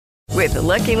With the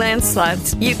Lucky Land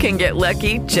Slots, you can get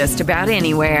lucky just about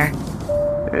anywhere.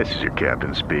 This is your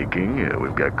captain speaking.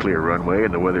 We've got clear runway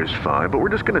and the weather's fine, but we're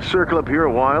just going to circle up here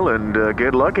a while and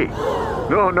get lucky.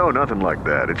 No, nothing like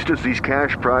that. It's just these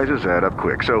cash prizes add up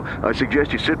quick. So I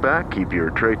suggest you sit back, keep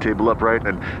your tray table upright,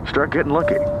 and start getting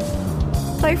lucky.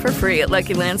 Play for free at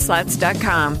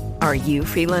LuckyLandSlots.com. Are you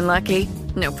feeling lucky?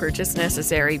 No purchase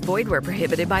necessary. Void where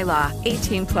prohibited by law.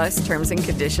 18 plus terms and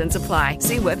conditions apply.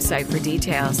 See website for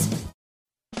details.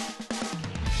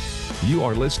 You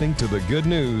are listening to The Good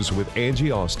News with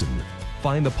Angie Austin.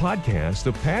 Find the podcast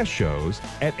of past shows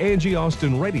at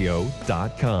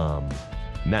angieaustinradio.com.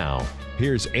 Now,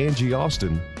 here's Angie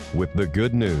Austin with The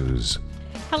Good News.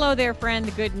 Hello there, friend.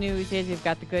 The good news is we've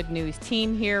got the good news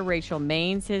team here. Rachel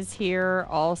Maines is here.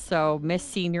 Also, Miss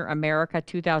Senior America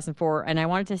 2004. And I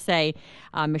wanted to say,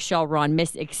 Michelle Ron,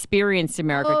 Miss Experienced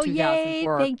America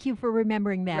 2004. Yay. Thank you for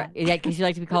remembering that. Right. Yeah, because you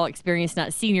like to be called experienced,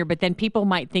 not senior. But then people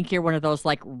might think you're one of those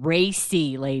like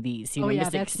racy ladies. You know, yeah,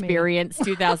 Miss that's Experienced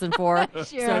 2004. Sure.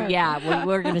 So yeah,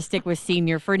 we're going to stick with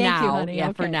senior for Thank now. you, honey.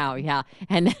 Yeah, Okay. for now. Yeah,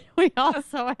 and then we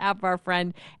also have our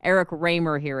friend Eric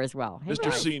Raymer here as well. Hey, Mr.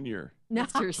 guys. Senior.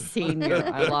 Mr. Senior.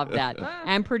 I love that.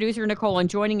 And producer Nicole, and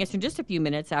joining us in just a few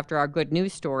minutes after our good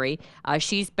news story,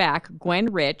 she's back,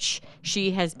 Gwen Rich.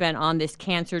 She has been on this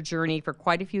cancer journey for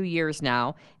quite a few years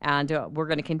now, and we're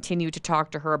going to continue to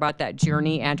talk to her about that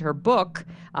journey and her book,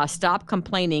 Stop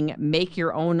Complaining, Make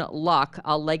Your Own Luck,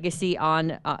 a legacy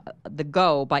on the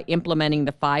go by implementing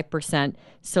the 5%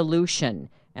 solution.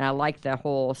 And I like the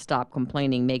whole stop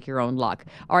complaining, make your own luck.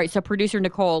 All right, so producer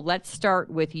Nicole, let's start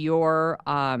with your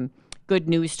good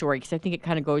news story, because I think it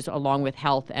kind of goes along with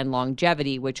health and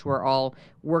longevity, which we're all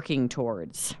working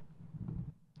towards.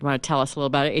 You want to tell us a little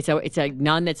about it? It's a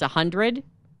nun that's 100.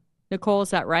 Nicole,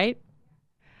 is that right?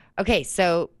 Okay,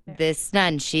 so this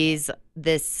nun, she's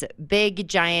this big,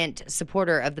 giant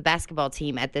supporter of the basketball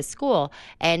team at this school,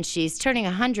 and she's turning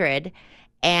 100,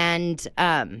 and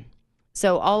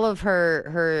so all of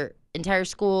her entire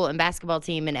school and basketball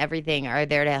team and everything are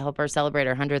there to help her celebrate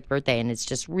her 100th birthday, and it's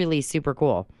just really super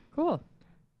cool. Cool.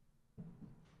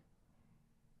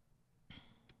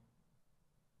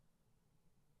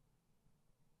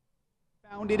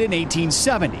 Founded in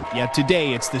 1870, yet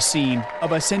today it's the scene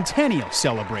of a centennial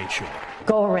celebration.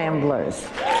 Go Ramblers.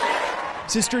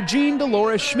 Sister Jean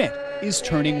Dolores Schmidt is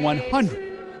turning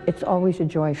 100. It's always a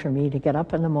joy for me to get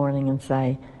up in the morning and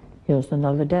say, here's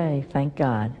another day, thank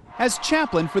God. As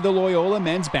chaplain for the Loyola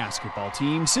men's basketball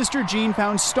team, Sister Jean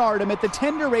found stardom at the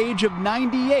tender age of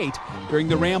 98 during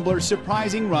the Ramblers'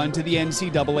 surprising run to the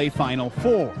NCAA Final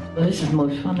Four. This is the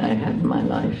most fun I've had in my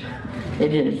life.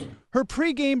 It is. Her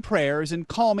pregame prayers and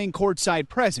calming courtside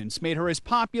presence made her as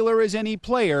popular as any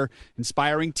player,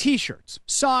 inspiring T-shirts,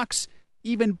 socks,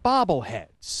 even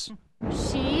bobbleheads.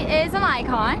 She is an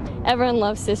icon. Everyone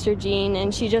loves Sister Jean,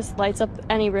 and she just lights up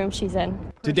any room she's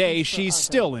in. Today, she's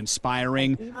still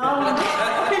inspiring.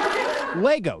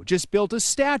 Lego just built a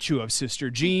statue of Sister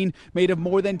Jean made of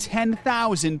more than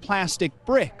 10,000 plastic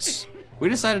bricks. We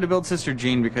decided to build Sister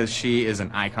Jean because she is an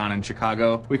icon in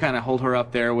Chicago. We kind of hold her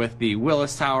up there with the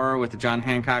Willis Tower, with the John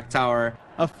Hancock Tower.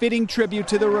 A fitting tribute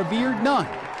to the revered nun,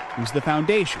 who's the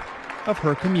foundation of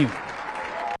her community.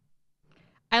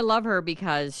 I love her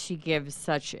because she gives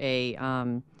such a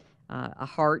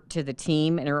heart to the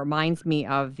team, and it reminds me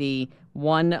of the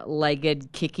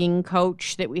one-legged kicking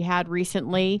coach that we had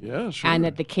recently. Yeah, sure. And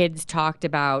that the kids talked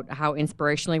about how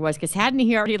inspirational he was, because hadn't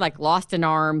he already lost an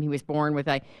arm? He was born with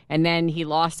and then he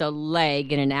lost a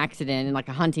leg in an accident, in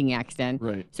a hunting accident.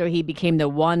 Right. So he became the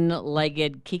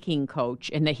one-legged kicking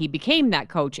coach, and that he became that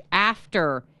coach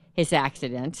after his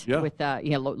accident with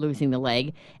losing the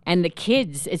leg. And the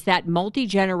kids, it's that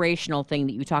multi-generational thing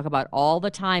that you talk about all the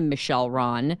time, Michelle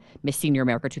Ron, Miss Senior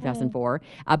America 2004,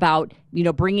 about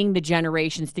bringing the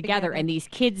generations together. And these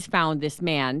kids found this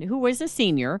man who was a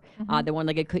senior, the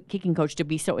one-legged kicking coach, to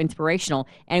be so inspirational.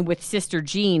 And with Sister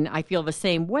Jean, I feel the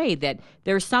same way, that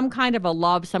there's some kind of a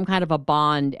love, some kind of a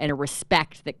bond and a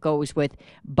respect that goes with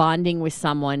bonding with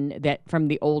someone that from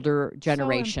the older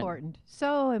generation.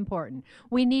 So important.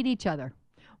 We need each other.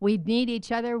 We need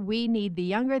each other. We need the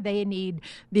younger. They need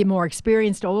the more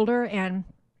experienced older. And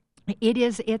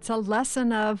it's a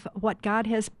lesson of where God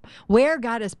has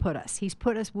put us. He's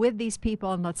put us with these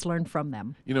people, and let's learn from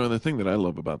them. And the thing that I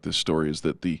love about this story is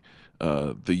that the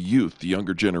youth, the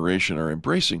younger generation, are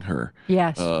embracing her.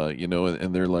 Yes.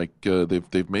 And they're like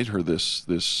they've made her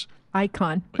this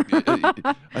icon.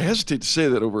 I hesitate to say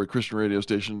that over a Christian radio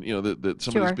station, that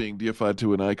somebody's being deified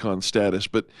to an icon status,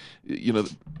 but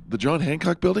the John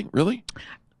Hancock building, really?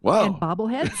 Wow. And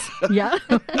bobbleheads. Yeah.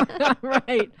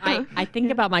 Right. I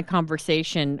think about my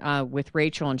conversation with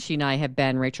Rachel, and she and I have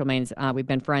been, Rachel Maines, we've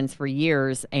been friends for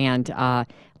years. And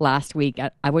last week,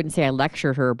 I wouldn't say I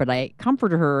lectured her, but I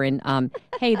comforted her. And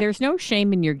hey, there's no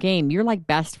shame in your game. You're like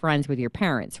best friends with your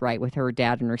parents, right? With her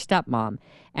dad and her stepmom.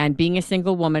 And being a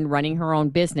single woman running her own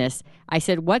business, I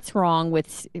said, what's wrong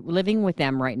with living with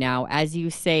them right now as you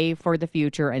save for the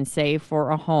future and save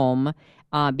for a home?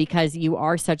 Because you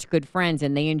are such good friends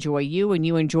and they enjoy you and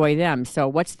you enjoy them. So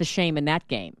what's the shame in that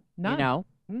game? None. You know?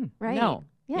 Right. No.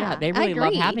 Yeah, they I really love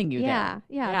agree. having you Yeah, there.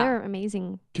 yeah, they're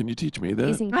amazing. Can you teach me that?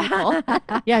 Amazing people.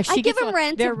 Yeah, she I give gets them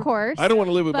rent, of course. I don't want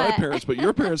to live with my but- parents, but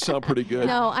your parents sound pretty good.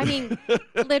 No, I mean,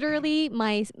 literally,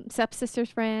 my stepsister's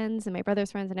friends and my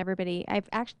brother's friends and everybody.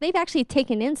 They've actually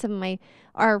taken in some of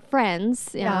our friends.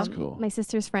 That's cool. My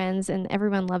sister's friends, and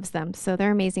everyone loves them. So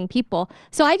they're amazing people.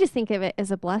 So I just think of it as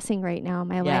a blessing right now in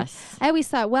my life. I always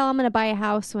thought, well, I'm going to buy a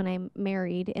house when I'm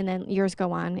married, and then years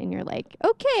go on, and you're like,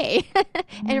 okay.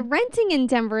 And renting in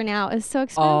Denver now is so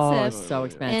expensive. Oh, it's so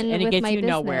expensive. And it with gets my you business,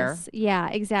 nowhere. Yeah,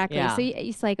 exactly. Yeah. So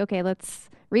it's like, okay, let's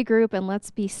regroup and let's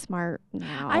be smart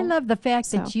now. I love the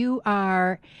fact that you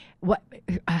are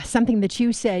something that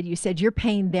you said you're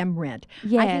paying them rent.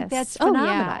 Yes. I think that's Oh,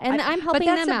 phenomenal. yeah. And I'm helping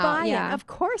but that's them a out, buy-in. yeah. Of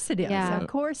course it is. Yeah. Of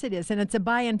course it is. And it's a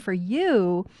buy-in for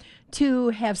you to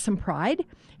have some pride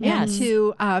and Yes.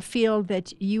 to feel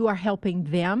that you are helping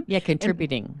them. Yeah,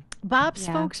 contributing. Bob's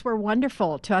folks were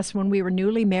wonderful to us when we were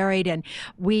newly married, and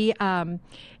we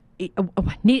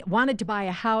wanted to buy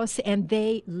a house, and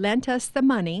they lent us the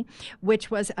money, which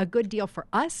was a good deal for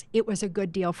us. It was a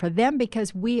good deal for them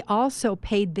because we also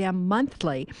paid them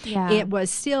monthly. Yeah. It was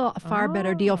still a far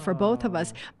better deal for both of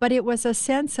us, but it was a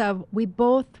sense of we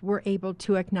both were able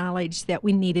to acknowledge that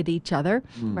we needed each other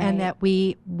Right. and that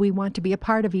we want to be a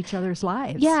part of each other's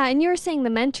lives. Yeah, and you were saying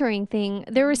the mentoring thing.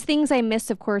 There was things I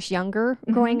missed, of course, younger,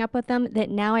 growing up with them,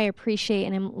 that now I appreciate,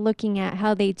 and I'm looking at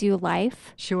how they do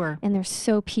life. Sure. And they're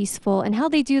so peaceful, and how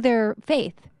they do their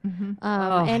faith. Mm-hmm.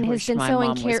 And has wish been my so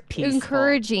mom was peaceful.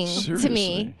 encouraging to Seriously.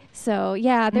 me. So,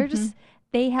 yeah, they're just,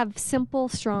 they have simple,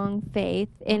 strong faith,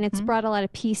 and it's brought a lot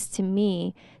of peace to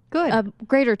me. Good.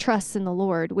 Greater trust in the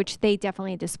Lord, which they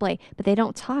definitely display, but they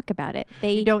don't talk about it.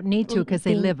 They don't need to because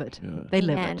they live it. They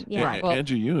live it. Yeah. Right.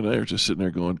 Angie, you and I are just sitting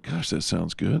there going, gosh, that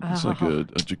sounds good. It's like a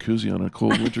jacuzzi on a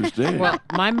cold winter's day. Well,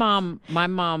 my mom,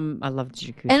 I love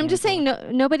jacuzzi. And I'm just saying,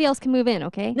 nobody else can move in,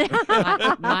 okay?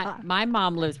 my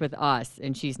mom lives with us,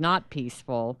 and she's not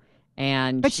peaceful.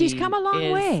 But she's come a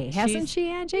long way, hasn't she,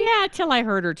 Angie? Yeah, till I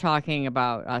heard her talking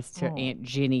about us to Aunt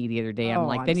Ginny the other day. I'm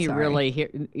like, then you really hear,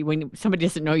 when somebody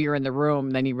doesn't know you're in the room,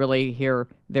 then you really hear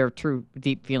their true,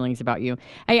 deep feelings about you.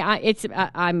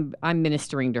 I'm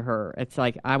ministering to her. It's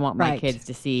like I want my kids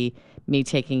to see me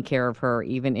taking care of her,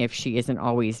 even if she isn't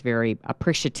always very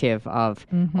appreciative of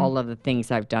all of the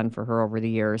things I've done for her over the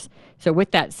years. So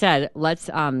with that said, let's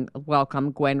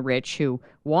welcome Gwen Rich, who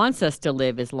wants us to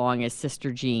live as long as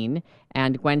Sister Jean.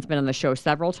 And Gwen's been on the show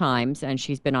several times, and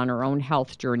she's been on her own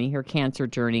health journey, her cancer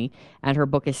journey. And her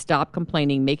book is Stop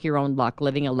Complaining, Make Your Own Luck,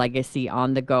 Living a Legacy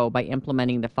on the Go by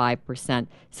Implementing the 5%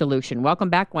 Solution. Welcome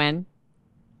back, Gwen.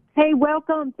 Hey,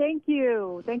 welcome. Thank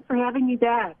you. Thanks for having me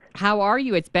back. How are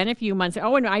you? It's been a few months.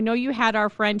 Oh, and I know you had our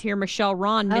friend here, Michelle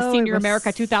Ron, Miss it Senior was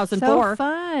America 2004. So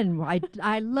fun.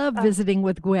 I love visiting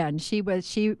with Gwen. She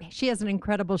has an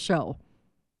incredible show.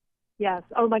 Yes.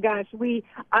 Oh my gosh.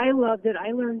 I loved it.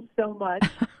 I learned so much.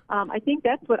 I think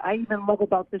that's what I even love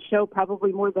about the show,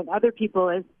 probably more than other people,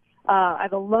 is I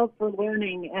have a love for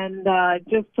learning and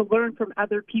just to learn from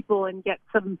other people and get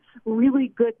some really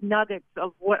good nuggets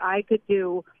of what I could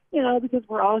do, because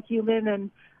we're all human, and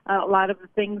a lot of the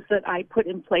things that I put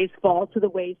in place fall to the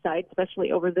wayside,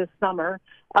 especially over this summer.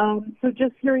 So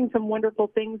just hearing some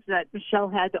wonderful things that Michelle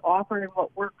had to offer and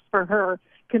what works for her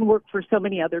can work for so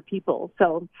many other people.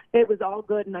 So it was all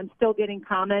good, and I'm still getting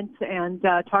comments and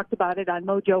talked about it on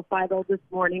Mojo 50 this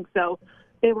morning. So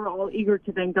they were all eager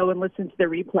to then go and listen to the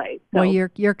replay. So, Well,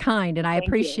 you're kind, and I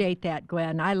appreciate that,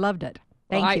 Gwen. I loved it.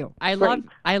 Thank you. I love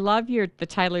the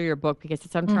title of your book because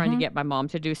I'm trying to get my mom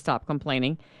to do Stop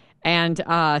Complaining. And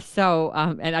I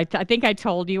think I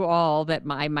told you all that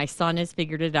my son has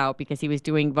figured it out because he was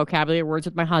doing vocabulary words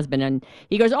with my husband, and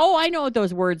he goes, "Oh, I know what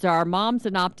those words are. Mom's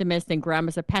an optimist and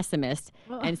Grandma's a pessimist."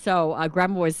 And so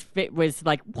Grandma was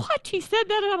like, "What?" He said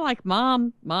that, and I'm like,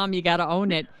 "Mom, you got to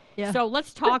own it." Yeah. So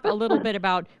let's talk a little bit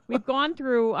about. We've gone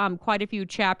through quite a few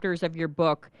chapters of your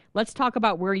book. Let's talk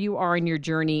about where you are in your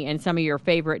journey and some of your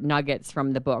favorite nuggets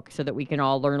from the book so that we can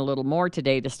all learn a little more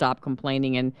today to stop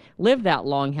complaining and live that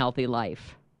long, healthy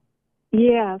life.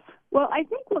 Yes. Well, I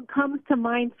think what comes to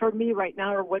mind for me right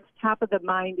now, or what's top of the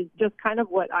mind, is just kind of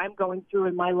what I'm going through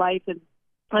in my life. And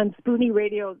on Spoonie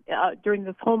Radio, during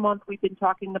this whole month, we've been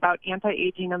talking about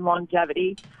anti-aging and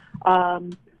longevity.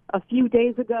 A few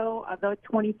days ago, the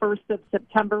 21st of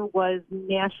September, was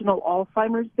National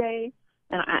Alzheimer's Day,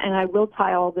 and I will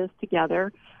tie all this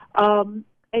together.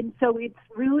 And so it's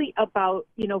really about,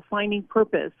 finding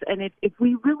purpose. And if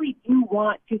we really do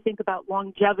want to think about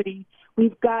longevity,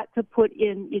 we've got to put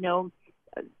in,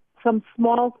 some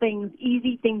small things,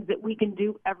 easy things that we can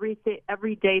do every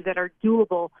day that are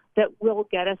doable that will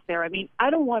get us there. I mean, I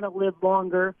don't want to live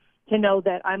longer to know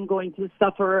that I'm going to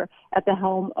suffer at the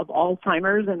helm of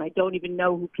Alzheimer's and I don't even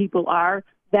know who people are.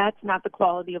 That's not the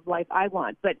quality of life I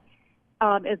want. But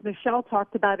as Michelle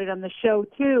talked about it on the show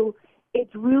too,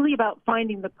 it's really about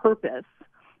finding the purpose.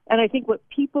 And I think what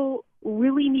people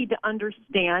really need to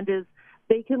understand is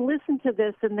they can listen to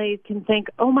this and they can think,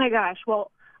 oh my gosh,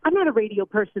 well, I'm not a radio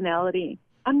personality.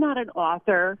 I'm not an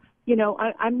author.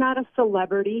 I'm not a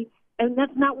celebrity. And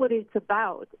that's not what it's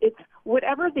about. It's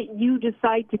whatever that you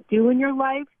decide to do in your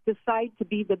life, decide to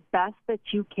be the best that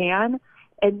you can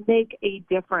and make a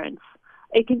difference.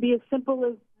 It can be as simple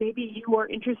as maybe you are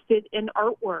interested in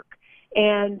artwork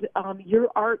and your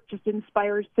art just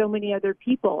inspires so many other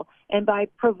people. And by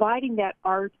providing that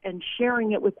art and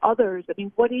sharing it with others, I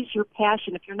mean, what is your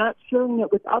passion? If you're not sharing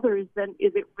it with others, then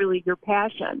is it really your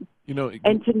passion?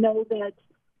 And to know that,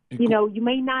 you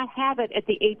may not have it at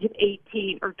the age of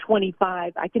 18 or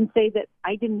 25. I can say that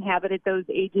I didn't have it at those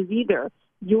ages either.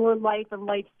 Your life and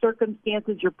life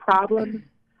circumstances, your problems,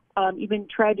 even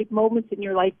tragic moments in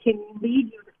your life can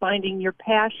lead you to finding your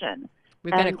passion.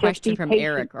 We've got a question from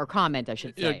Eric, or comment, I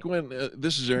should say. Yeah, Gwen,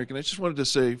 this is Eric, and I just wanted to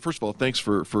say, first of all, thanks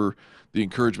for the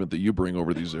encouragement that you bring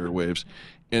over these airwaves.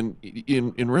 And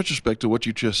in retrospect to what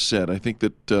you just said, I think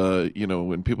that,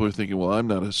 when people are thinking, well, I'm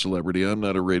not a celebrity, I'm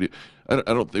not a radio, I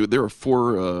don't think, there are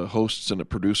 4 hosts and a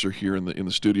producer here in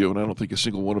the studio, and I don't think a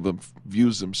single one of them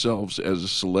views themselves as a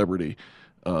celebrity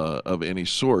of any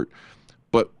sort.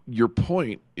 But your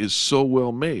point is so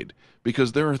well made.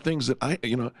 Because there are things that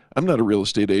I'm not a real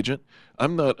estate agent.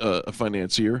 I'm not a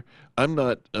financier. I'm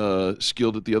not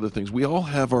skilled at the other things. We all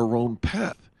have our own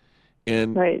path.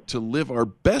 And to live our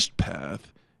best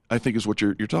path, I think is what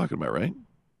you're talking about, right?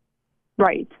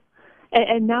 Right.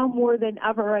 And now more than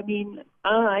ever, I mean,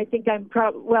 I think I'm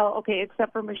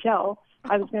except for Michelle.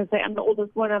 I was going to say I'm the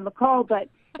oldest one on the call, but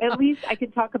at least I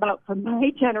can talk about from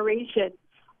my generation,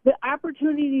 the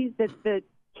opportunities that the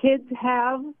kids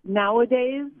have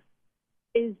nowadays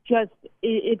is just,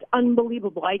 it's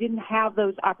unbelievable. I didn't have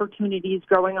those opportunities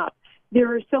growing up.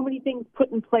 There are so many things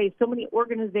put in place, so many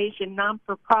organizations,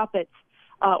 non-for-profits,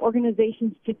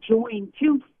 organizations to join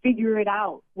to figure it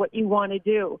out, what you want to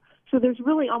do. So there's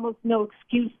really almost no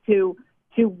excuse to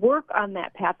work on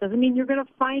that path. Doesn't mean you're going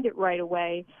to find it right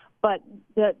away, but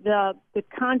the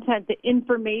content, the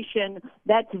information,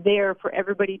 that's there for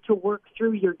everybody to work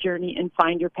through your journey and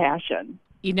find your passion.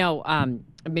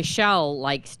 Michelle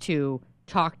likes to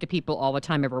talk to people all the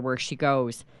time everywhere she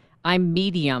goes. I'm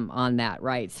medium on that,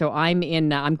 right? So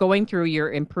I'm going through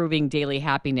your improving daily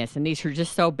happiness, and these are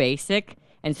just so basic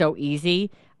and so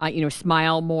easy.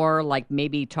 Smile more, like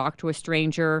maybe talk to a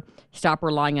stranger, stop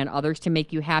relying on others to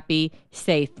make you happy,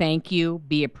 say thank you,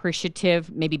 be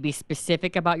appreciative, maybe be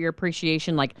specific about your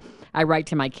appreciation. Like I write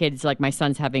to my kids, like my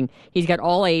son's he's got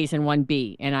all A's and 1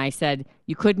 B. And I said,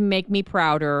 you couldn't make me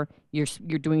prouder. You're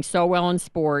doing so well in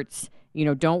sports.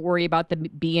 Don't worry about the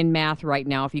B in math right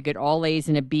now. If you get all A's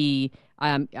and a B,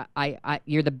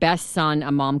 you're the best son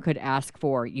a mom could ask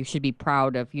for. You should be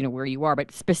proud of, where you are,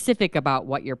 but specific about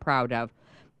what you're proud of.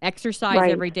 Exercise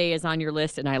every day is on your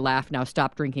list, and I laugh now.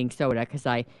 Stop drinking soda because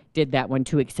I did that one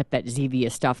too, except that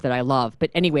Zevia stuff that I love.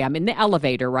 But anyway, I'm in the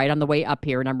elevator right on the way up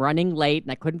here, and I'm running late,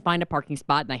 and I couldn't find a parking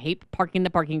spot, and I hate parking in the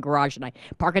parking garage, and I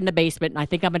park in the basement, and I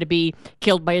think I'm going to be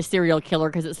killed by a serial killer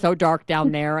because it's so dark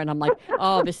down there, and I'm like,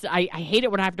 I hate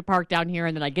it when I have to park down here,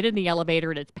 and then I get in the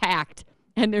elevator, and it's packed.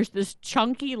 And there's this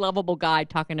chunky, lovable guy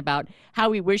talking about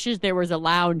how he wishes there was a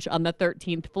lounge on the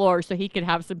 13th floor so he could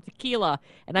have some tequila.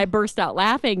 And I burst out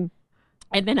laughing.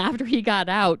 And then after he got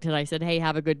out, and I said, hey,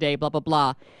 have a good day, blah, blah,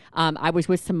 blah. I was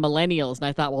with some millennials, and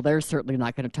I thought, well, they're certainly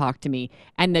not going to talk to me.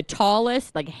 And the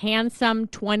tallest, like handsome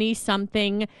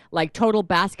 20-something, like total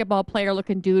basketball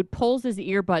player-looking dude pulls his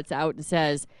earbuds out and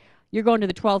says, you're going to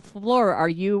the 12th floor. Are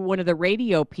you one of the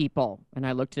radio people? And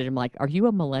I looked at him like, are you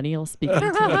a millennial speaking to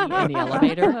me in the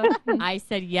elevator? I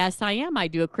said, yes, I am. I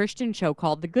do a Christian show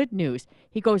called The Good News.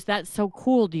 He goes, that's so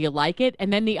cool. Do you like it?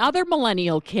 And then the other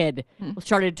millennial kid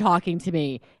started talking to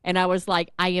me. And I was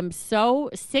like, I am so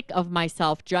sick of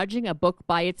myself judging a book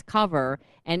by its cover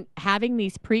and having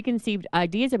these preconceived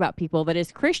ideas about people that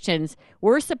as Christians,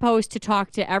 we're supposed to talk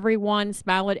to everyone,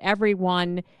 smile at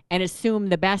everyone, and assume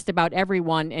the best about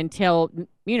everyone until,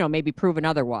 maybe proven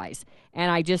otherwise.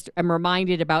 And I just am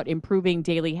reminded about improving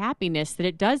daily happiness that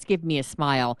it does give me a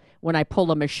smile when I pull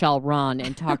a Michelle Ron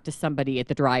and talk to somebody at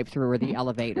the drive-thru or the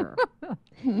elevator.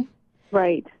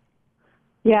 Right.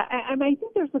 Yeah, I think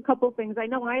there's a couple things. I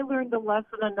know I learned a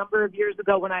lesson a number of years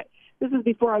ago this was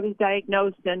before I was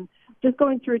diagnosed, and just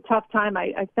going through a tough time,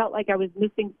 I felt like I was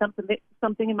missing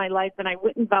something in my life, and I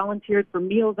went and volunteered for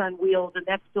Meals on Wheels, and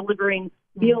that's delivering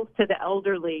meals to the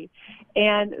elderly.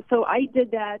 And so I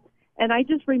did that, and I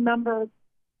just remember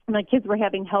my kids were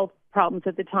having health problems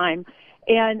at the time.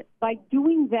 And by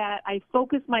doing that, I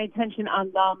focused my attention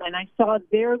on them, and I saw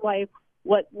their life,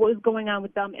 what was going on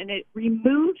with them, and it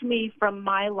removed me from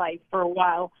my life for a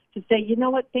while to say, you know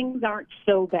what, things aren't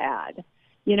so bad.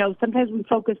 Sometimes we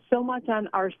focus so much on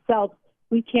ourselves,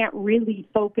 we can't really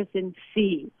focus and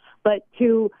see. But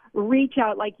to reach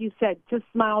out, like you said, to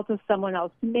smile to someone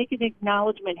else, to make an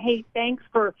acknowledgement, hey, thanks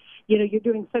for, you're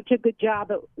doing such a good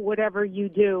job at whatever you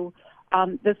do.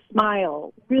 The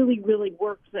smile really, really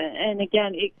works. And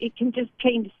again, it can just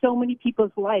change so many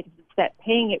people's lives. It's that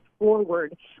paying it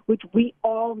forward, which we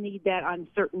all need that on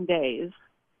certain days.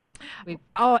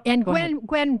 And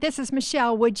Gwen, this is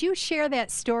Michelle. Would you share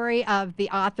that story of the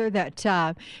author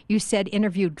that you said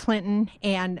interviewed Clinton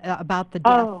and about the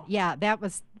death? Oh. Yeah, that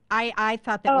was, I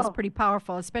thought that was pretty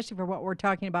powerful, especially for what we're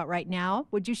talking about right now.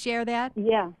 Would you share that?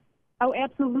 Yeah. Oh,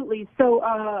 absolutely. So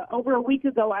over a week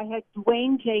ago, I had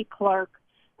Dwayne J. Clark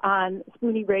on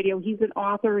Spoonie Radio. He's an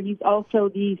author. He's also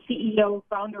the CEO,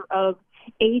 founder of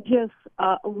Aegis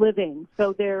Living.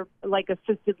 So they're like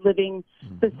assisted living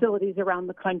facilities around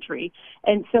the country.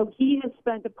 And so he has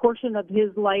spent a portion of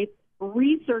his life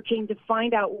researching to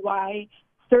find out why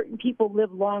certain people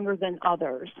live longer than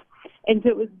others. And so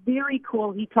it was very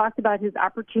cool. He talked about his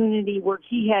opportunity where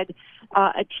he had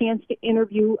a chance to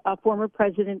interview former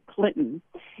President Clinton,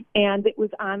 and it was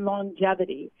on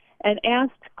longevity. And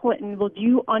asked Clinton, well, do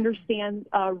you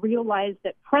realize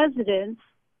that presidents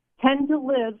tend to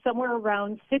live somewhere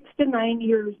around 6 to 9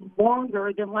 years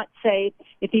longer than, let's say,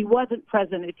 if he wasn't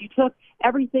president? If you took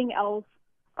everything else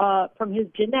from his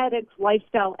genetics,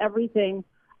 lifestyle, everything,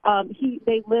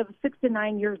 they live 6 to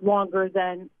 9 years longer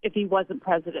than if he wasn't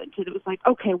president. And it was like,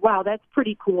 okay, wow, that's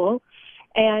pretty cool.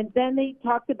 And then they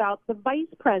talked about the vice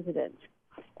president.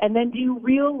 And then do you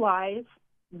realize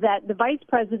that the vice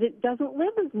president doesn't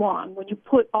live as long when you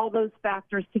put all those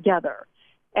factors together?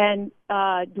 And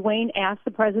Dwayne asked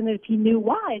the president if he knew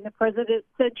why, and the president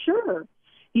said, sure.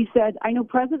 He said, I know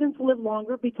presidents live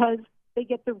longer because they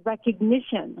get the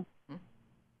recognition.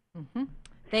 Mm-hmm.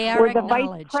 They are where the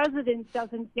acknowledged. vice president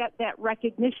doesn't get that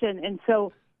recognition. And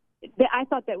so I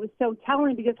thought that was so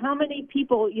telling, because how many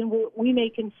people we may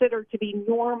consider to be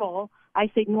normal, I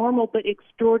say normal but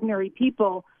extraordinary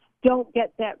people, don't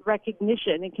get that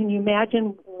recognition. And can you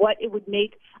imagine what it would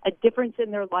make a difference in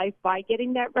their life by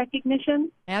getting that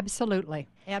recognition? Absolutely.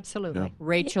 Absolutely. Yeah.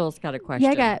 Rachel's got a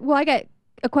question. Yeah, I got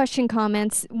a question,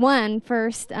 comments. One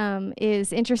first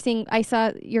is interesting. I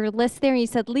saw your list there and you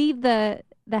said leave the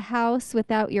house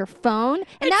without your phone,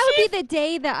 and that would be the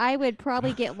day that I would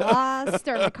probably get lost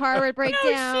or my car would break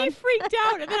down. She freaked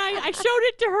out, and then I showed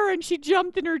it to her, and she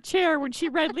jumped in her chair when she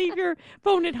read leave your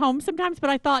phone at home sometimes.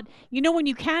 But I thought, when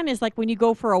you can is like when you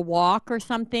go for a walk or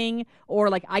something, or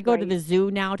like I go to the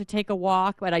zoo now to take a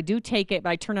walk, but I do take it, but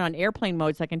I turn it on airplane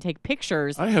mode so I can take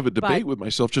pictures. I have a debate with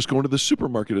myself just going to the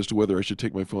supermarket as to whether I should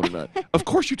take my phone or not. Of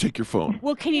course you take your phone.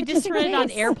 Well, can you just turn it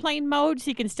on airplane mode so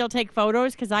you can still take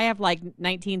photos? Because I have like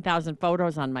 19,000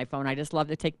 photos on my phone. I just love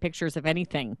to take pictures of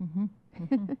anything. Mm-hmm.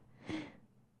 Mm-hmm.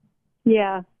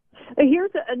 Yeah.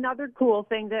 Here's another cool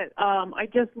thing that I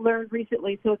just learned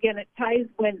recently. So again, it ties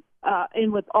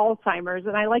in with Alzheimer's,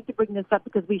 and I like to bring this up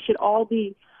because we should all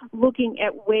be looking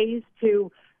at ways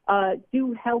to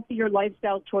do healthier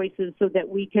lifestyle choices so that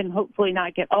we can hopefully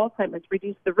not get Alzheimer's,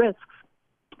 reduce the risks.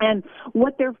 And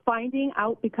what they're finding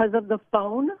out because of the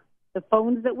phones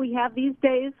that we have these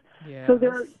days. Yes. So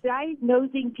they're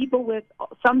diagnosing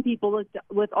some people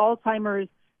with Alzheimer's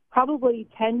probably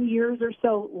 10 years or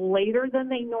so later than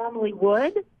they normally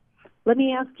would. Let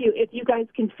me ask you if you guys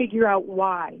can figure out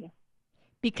why.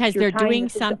 Because Your they're time doing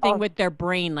is something off. with their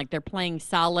brain, like they're playing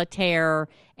solitaire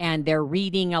and they're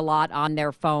reading a lot on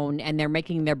their phone and they're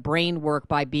making their brain work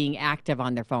by being active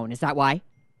on their phone. Is that why?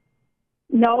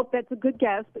 No, that's a good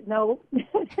guess, but no.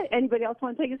 Anybody else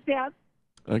want to take a stab?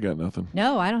 I got nothing.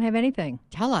 No, I don't have anything.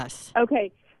 Tell us.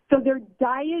 Okay, so they're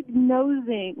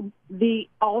diagnosing the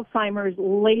Alzheimer's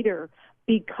later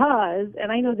because,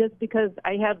 and I know this because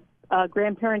I have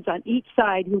grandparents on each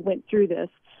side who went through this.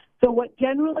 So what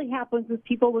generally happens with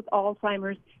people with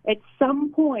Alzheimer's, at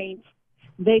some point,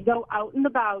 they go out and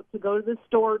about to go to the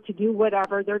store to do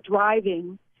whatever. They're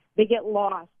driving. They get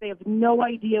lost. They have no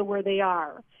idea where they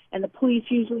are. And the police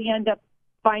usually end up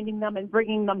finding them and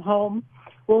bringing them home.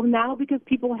 Well, now because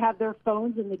people have their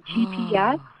phones and the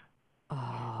GPS,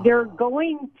 they're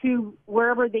going to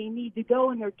wherever they need to go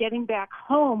and they're getting back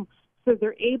home, so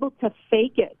they're able to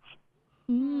fake it.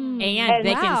 And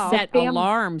they can set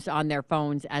alarms on their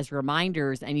phones as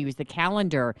reminders and use the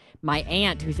calendar. My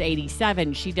aunt, who's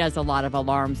 87, she does a lot of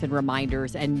alarms and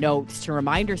reminders and notes to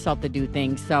remind herself to do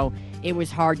things. So it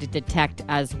was hard to detect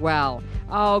as well.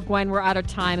 Oh, Gwen, we're out of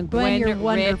time. Gwen, you're Rich,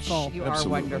 wonderful. You Absolutely. are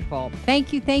wonderful.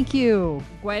 Thank you.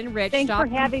 Gwen Rich, Thanks stop for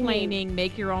having me. complaining,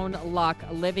 make your own luck,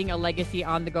 living a legacy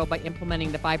on the go by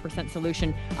implementing the 5%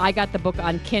 solution. I got the book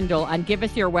on Kindle, and give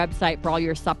us your website for all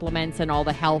your supplements and all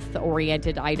the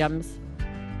health-oriented items.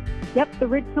 Yep,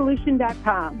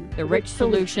 therichsolution.com.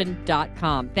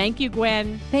 Therichsolution.com. Thank you,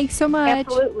 Gwen. Thanks so much.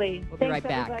 Absolutely. We'll be Thanks, right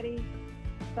back. everybody.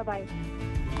 Bye-bye.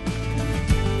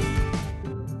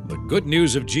 The good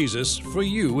news of Jesus for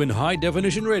you in high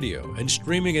definition radio and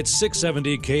streaming at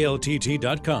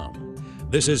 670kltt.com.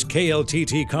 This is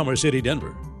KLTT Commerce City,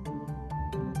 Denver.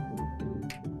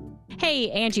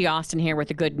 Hey, Angie Austin here with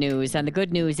the good news. And the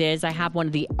good news is I have one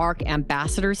of the ARC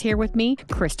ambassadors here with me,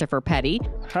 Christopher Petty.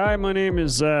 Hi, my name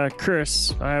is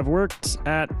Chris. I have worked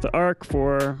at the ARC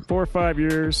for 4 or 5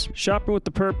 years. Shopping with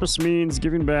the Purpose means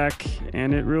giving back,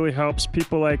 and it really helps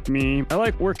people like me. I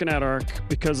like working at ARC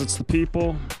because it's the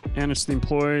people and it's the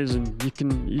employees, and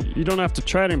you don't have to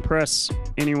try to impress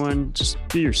anyone. Just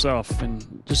be yourself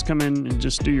and just come in and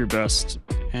just do your best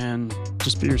and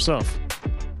just be yourself.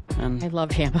 And I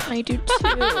love him. I do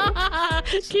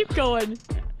too. Keep going.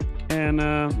 And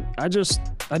I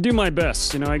do my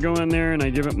best. I go in there and I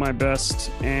give it my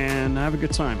best and I have a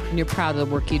good time. And you're proud of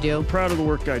the work you do? I'm proud of the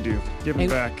work I do. Giving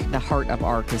back. The heart of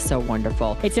ARC is so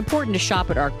wonderful. It's important to shop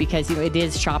at ARC because it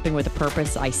is shopping with a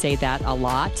purpose. I say that a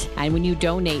lot. And when you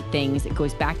donate things, it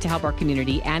goes back to help our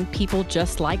community and people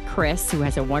just like Chris, who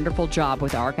has a wonderful job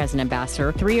with ARC as an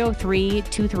ambassador.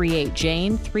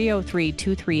 303-238-JANE,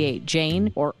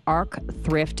 303-238-JANE, or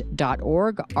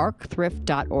arcthrift.org,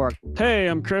 arcthrift.org. Hey,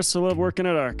 I'm Chris. I love working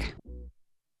at ARC.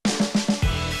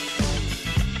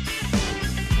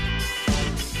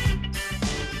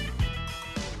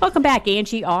 Welcome back.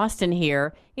 Angie Austin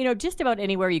here. Just about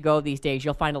anywhere you go these days,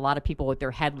 you'll find a lot of people with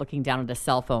their head looking down at a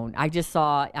cell phone. I just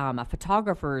saw a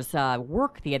photographer's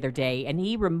work the other day, and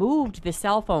he removed the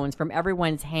cell phones from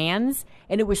everyone's hands.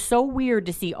 And it was so weird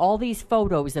to see all these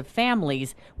photos of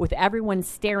families with everyone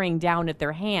staring down at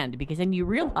their hand, because then you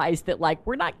realize that,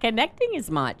 we're not connecting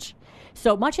as much.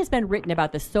 So much has been written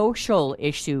about the social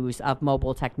issues of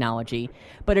mobile technology,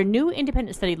 but a new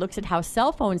independent study looks at how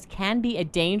cell phones can be a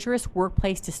dangerous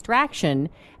workplace distraction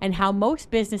and how most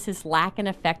businesses lack an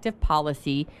effective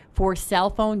policy for cell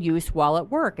phone use while at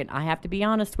work. And I have to be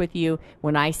honest with you,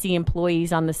 when I see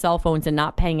employees on the cell phones and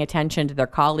not paying attention to their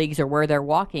colleagues or where they're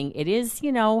walking, it is,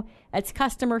 it's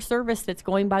customer service that's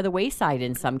going by the wayside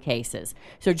in some cases.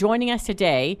 So joining us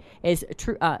today is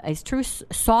True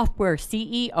Software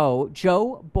CEO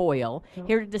Joe Boyle,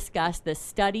 here to discuss the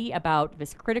study about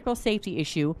this critical safety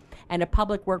issue and a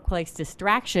public workplace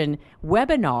distraction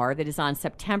webinar that is on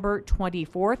September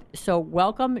 24th. So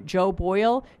welcome, Joe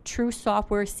Boyle, True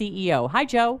Software CEO. Hi,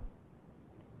 Joe.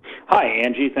 Hi,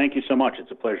 Angie. Thank you so much.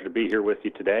 It's a pleasure to be here with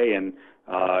you today. And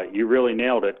you really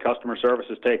nailed it. Customer service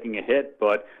is taking a hit,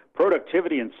 but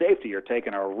productivity and safety are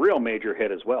taking a real major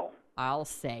hit as well. I'll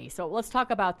say. So let's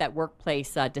talk about that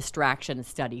workplace distraction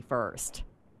study first.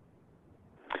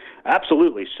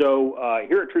 Absolutely. So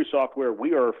here at True Software,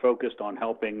 we are focused on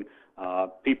helping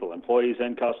people, employees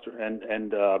and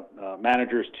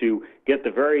managers to get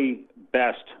the very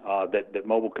best that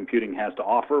mobile computing has to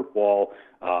offer while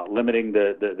limiting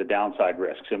the downside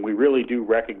risks. And we really do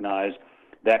recognize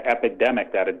that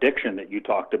epidemic, that addiction that you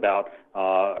talked about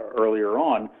earlier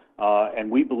on, and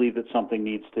we believe that something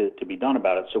needs to be done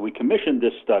about it. So we commissioned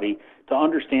this study to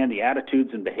understand the attitudes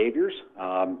and behaviors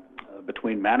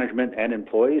between management and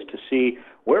employees to see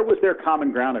where was their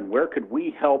common ground and where could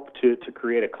we help to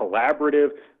create a collaborative,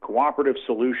 cooperative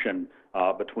solution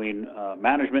between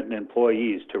management and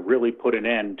employees to really put an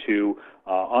end to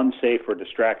unsafe or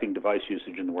distracting device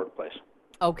usage in the workplace.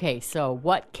 Okay, so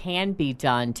what can be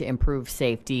done to improve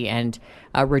safety and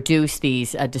reduce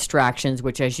these distractions,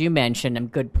 which, as you mentioned, a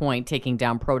good point, taking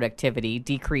down productivity,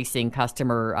 decreasing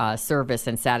customer service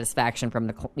and satisfaction from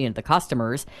the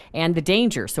customers, and the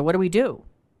danger. So what do we do?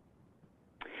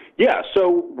 Yeah,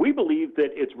 so we believe that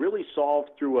it's really solved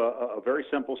through a very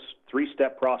simple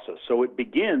three-step process. So it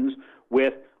begins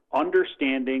with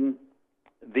understanding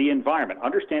the environment,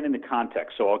 understanding the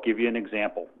context. So I'll give you an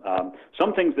example.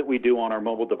 Some things that we do on our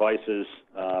mobile devices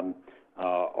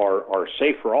are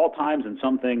safe for all times, and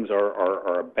some things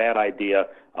are a bad idea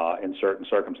in certain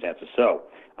circumstances. So,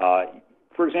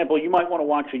 for example, you might want to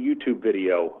watch a YouTube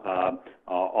video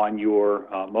on your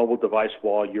mobile device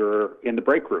while you're in the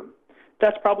break room.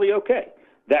 That's probably okay.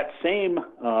 That same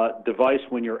device,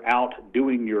 when you're out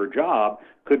doing your job,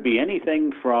 could be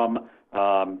anything from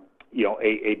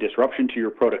a disruption to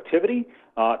your productivity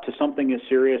to something as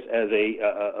serious as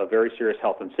a very serious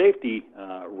health and safety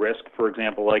risk, for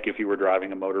example, like if you were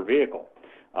driving a motor vehicle.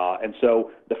 And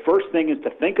so the first thing is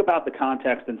to think about the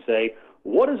context and say,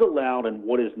 what is allowed and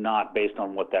what is not based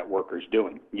on what that worker's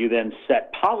doing. You then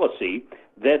set policy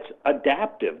that's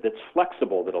adaptive, that's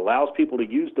flexible, that allows people to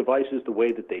use devices the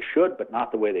way that they should, but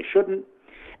not the way they shouldn't.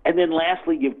 And then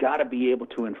lastly, you've got to be able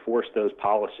to enforce those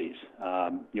policies.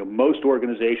 Most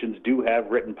organizations do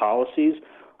have written policies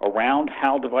around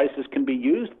how devices can be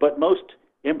used, but most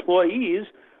employees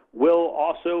will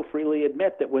also freely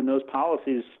admit that when those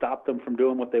policies stop them from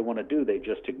doing what they want to do, they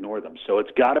just ignore them. So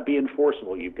it's got to be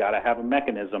enforceable. You've got to have a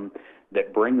mechanism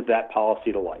that brings that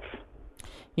policy to life.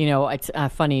 You know, it's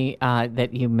funny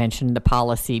that you mentioned the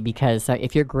policy because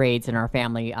if your grades in our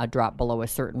family drop below a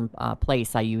certain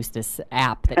place, I use this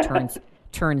app that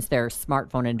turns their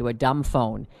smartphone into a dumb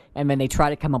phone. And then they try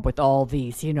to come up with all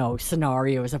these,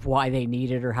 scenarios of why they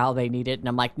need it or how they need it. And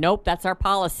I'm like, nope, that's our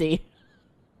policy.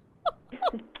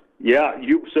 Yeah,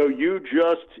 you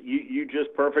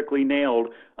just perfectly nailed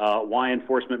why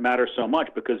enforcement matters so much,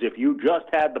 because if you just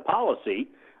had the policy,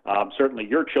 certainly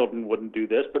your children wouldn't do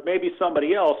this, but maybe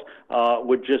somebody else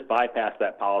would just bypass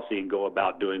that policy and go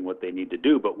about doing what they need to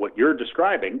do. But what you're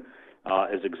describing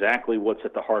is exactly what's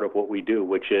at the heart of what we do,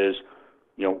 which is,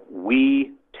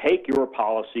 we take your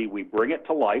policy, we bring it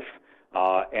to life,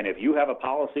 and if you have a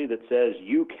policy that says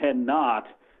you cannot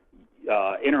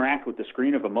interact with the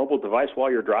screen of a mobile device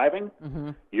while you're driving,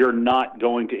 you're not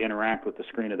going to interact with the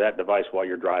screen of that device while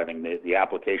you're driving. The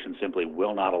application simply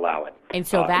will not allow it. And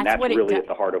so that's what really at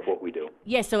the heart of what we do.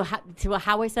 Yeah, so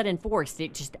how is that enforced?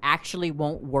 It just actually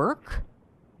won't work?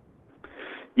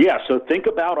 Yeah, so think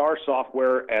about our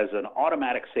software as an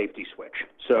automatic safety switch.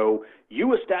 So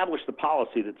you establish the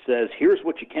policy that says, here's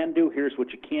what you can do, here's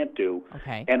what you can't do.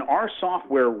 Okay. And our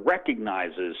software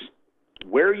recognizes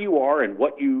where you are and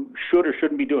what you should or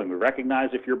shouldn't be doing. We recognize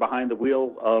if you're behind the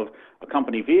wheel of a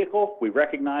company vehicle. We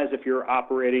recognize if you're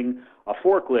operating a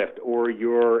forklift or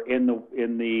you're in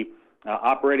the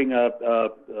operating a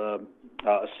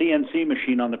CNC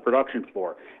machine on the production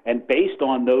floor. And based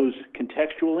on those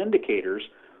contextual indicators,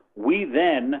 we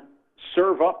then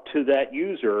serve up to that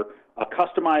user a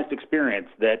customized experience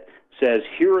that says,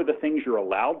 here are the things you're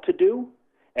allowed to do,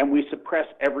 and we suppress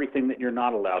everything that you're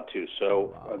not allowed to.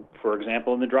 So, for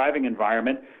example, in the driving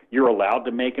environment, you're allowed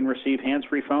to make and receive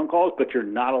hands-free phone calls, but you're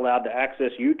not allowed to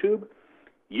access YouTube.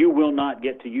 You will not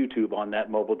get to YouTube on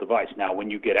that mobile device. Now, when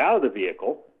you get out of the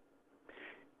vehicle,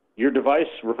 your device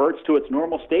reverts to its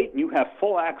normal state, and you have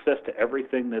full access to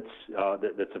everything that's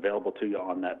available to you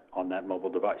on that mobile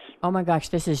device. Oh my gosh,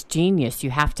 this is genius!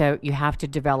 You have to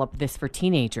develop this for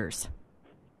teenagers.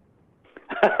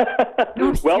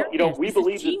 No, well, we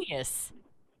believe genius.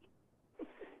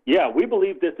 We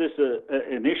believe that this is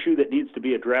an issue that needs to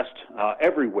be addressed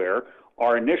everywhere.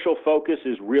 Our initial focus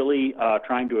is really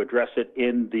trying to address it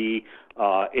in the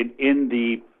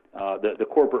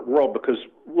corporate world, because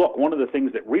look, one of the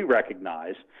things that we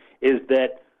recognize is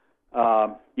that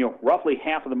roughly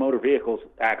half of the motor vehicles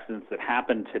accidents that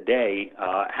happen today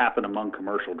happen among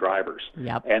commercial drivers.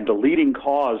 Yep. And the leading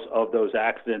cause of those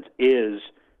accidents is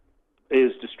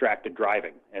distracted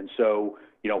driving. And so,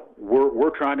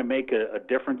 we're trying to make a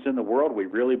difference in the world. We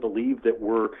really believe that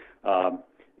we're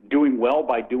doing well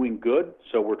by doing good.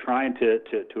 So we're trying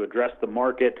to address the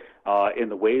market in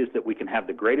the ways that we can have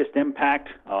the greatest impact,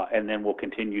 and then we'll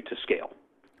continue to scale.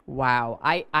 Wow.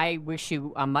 I wish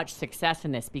you much success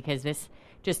in this, because this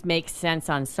just makes sense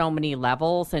on so many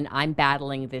levels, and I'm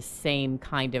battling this same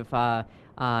kind of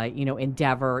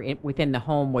endeavor within the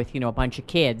home with a bunch of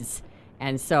kids.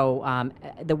 And so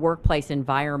the workplace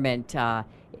environment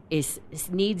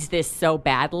needs this so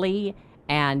badly.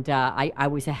 And I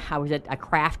was at a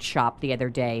craft shop the other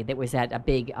day that was at a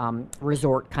big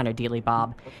resort kind of dealy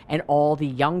bob, and all the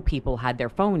young people had their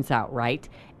phones out, right?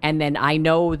 And then I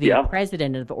know the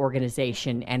president of the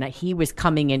organization, and he was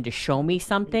coming in to show me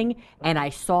something, and I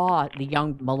saw the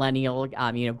young millennial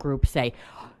group say,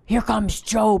 "Here comes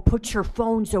Joe, put your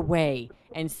phones away."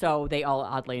 And so they all,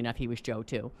 oddly enough, he was Joe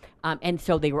too. And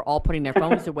so they were all putting their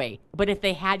phones away. But if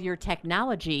they had your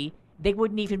technology, they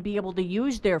wouldn't even be able to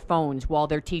use their phones while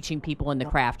they're teaching people in the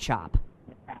craft shop.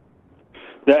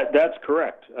 That's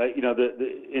correct.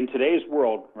 In today's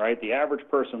world, right, the average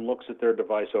person looks at their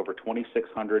device over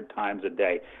 2,600 times a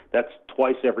day. That's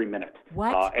twice every minute.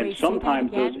 What? And Wait,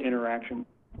 sometimes say that those again? interactions.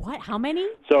 What? How many?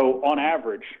 So on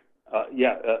average,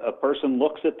 a person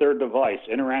looks at their device,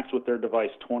 interacts with their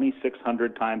device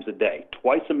 2,600 times a day,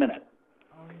 twice a minute.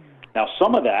 Now,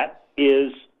 some of that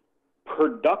is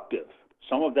productive.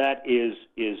 Some of that is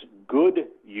good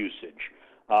usage,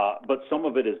 but some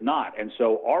of it is not. And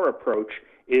so our approach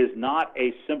is not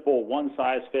a simple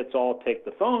one-size-fits-all, take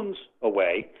the phones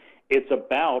away. It's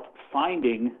about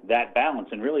finding that balance.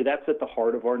 And really, that's at the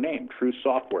heart of our name, True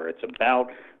Software. It's about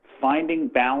finding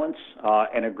balance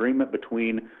and agreement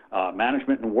between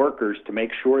management and workers to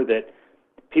make sure that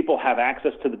people have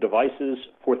access to the devices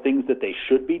for things that they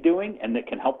should be doing and that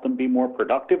can help them be more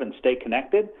productive and stay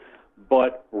connected,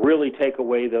 but really take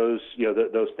away those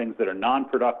things that are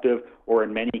non-productive or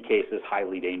in many cases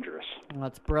highly dangerous. Well,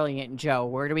 that's brilliant, Joe.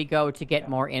 Where do we go to get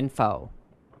more info?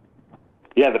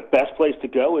 Yeah, the best place to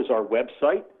go is our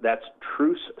website. That's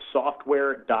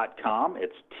trucesoftware.com.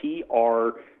 It's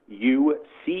TRUCE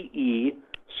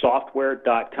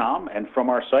software.com, and from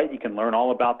our site you can learn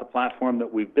all about the platform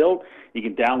that we've built. You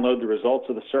can download the results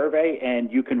of the survey,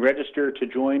 and you can register to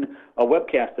join a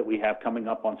webcast that we have coming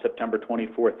up on September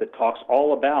 24th that talks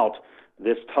all about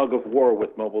this tug of war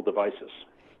with mobile devices.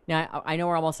 Now, I know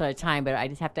we're almost out of time, but I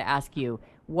just have to ask you,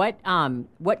 what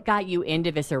got you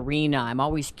into this arena? I'm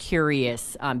always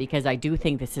curious because I do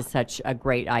think this is such a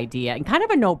great idea and kind of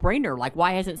a no-brainer. Like,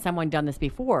 why hasn't someone done this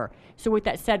before? So with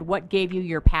that said, what gave you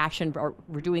your passion for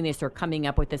doing this or coming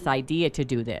up with this idea to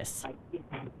do this?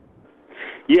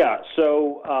 Yeah,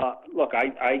 so look,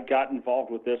 I got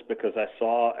involved with this because I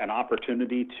saw an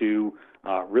opportunity to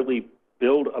really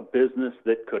build a business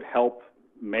that could help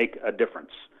make a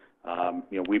difference.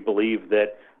 We believe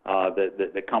that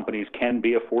that companies can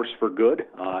be a force for good,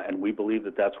 and we believe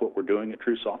that that's what we're doing at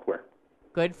True Software.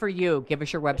 Good for you. Give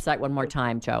us your website one more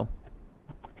time, Joe.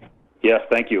 Yes,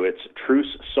 thank you. It's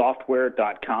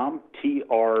trucesoftware.com,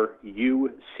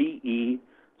 TRUCE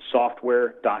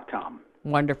software.com.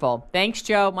 Wonderful. Thanks,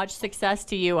 Joe. Much success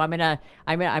to you. I'm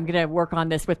gonna work on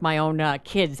this with my own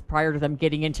kids prior to them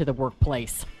getting into the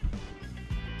workplace.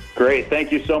 Great.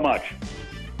 Thank you so much.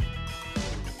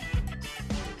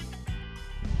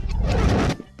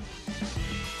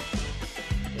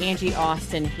 Angie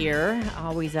Austin here.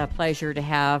 Always a pleasure to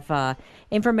have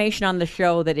information on the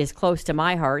show that is close to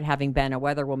my heart, having been a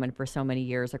weatherwoman for so many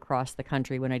years across the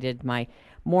country when I did my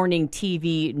morning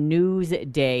TV news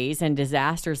days. And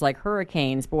disasters like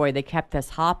hurricanes, boy, they kept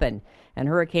us hopping. And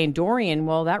Hurricane Dorian,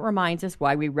 well, that reminds us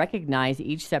why we recognize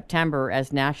each September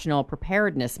as National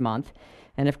Preparedness Month.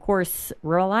 And of course,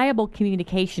 reliable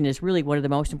communication is really one of the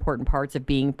most important parts of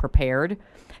being prepared.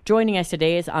 Joining us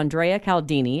today is Andrea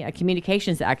Caldini, a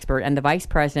communications expert and the Vice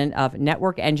President of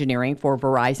Network Engineering for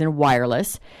Verizon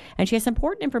Wireless. And she has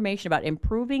important information about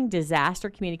improving disaster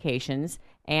communications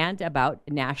and about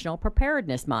National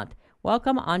Preparedness Month.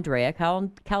 Welcome, Andrea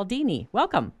Caldini.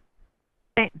 Welcome.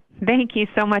 Thank you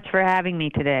so much for having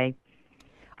me today.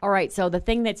 All right, so the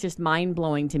thing that's just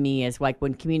mind-blowing to me is like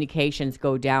when communications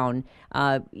go down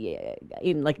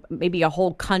in like maybe a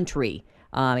whole country,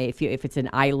 if it's an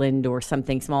island or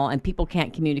something small, and people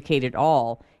can't communicate at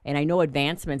all. And I know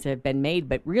advancements have been made,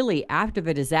 but really after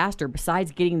the disaster,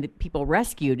 besides getting the people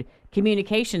rescued,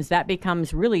 communications, that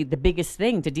becomes really the biggest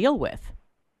thing to deal with.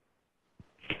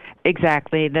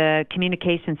 Exactly. The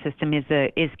communication system is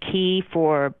key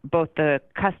for both the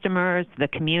customers, the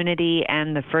community,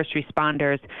 and the first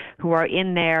responders who are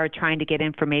in there trying to get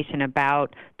information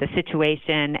about the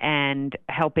situation and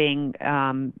helping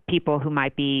people who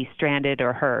might be stranded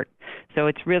or hurt. So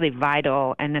it's really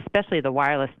vital, and especially the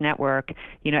wireless network,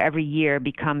 every year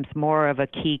becomes more of a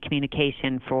key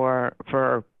communication for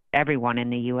everyone in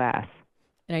the U.S.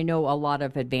 And I know a lot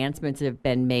of advancements have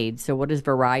been made. So what does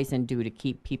Verizon do to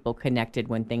keep people connected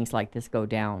when things like this go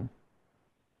down?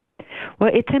 Well,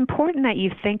 it's important that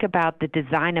you think about the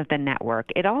design of the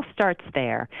network. It all starts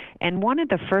there. And one of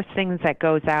the first things that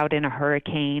goes out in a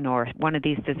hurricane or one of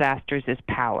these disasters is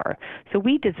power. So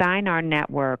we design our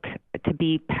network to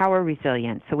be power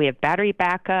resilient. So we have battery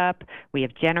backup, we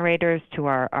have generators to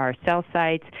our cell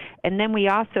sites, and then we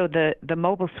also, the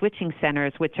mobile switching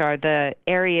centers, which are the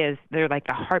areas, they're like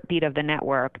the heartbeat of the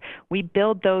network. We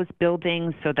build those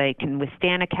buildings so they can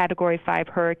withstand a Category 5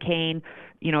 hurricane,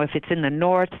 if it's in the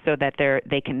north, so that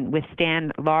they can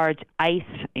withstand large ice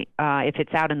if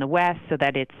it's out in the west, so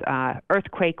that it's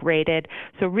earthquake rated.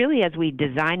 So really, as we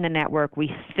design the network,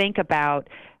 we think about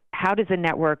how does a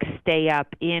network stay up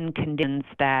in conditions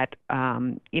that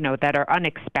that are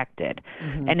unexpected,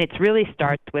 and it really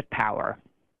starts with power.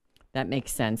 That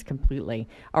makes sense completely.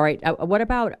 All right. What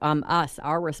about us,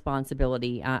 our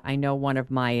responsibility? I know one of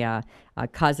my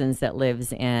cousins that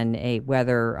lives in a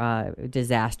weather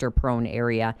disaster-prone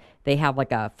area. They have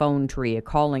like a phone tree, a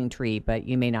calling tree, but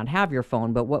you may not have your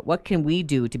phone. But what can we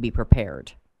do to be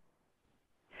prepared?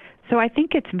 So I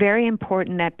think it's very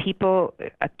important that people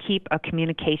keep a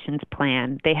communications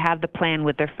plan. They have the plan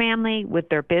with their family, with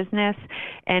their business,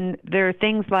 and there are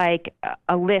things like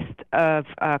a list of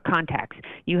contacts.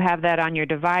 You have that on your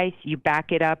device. You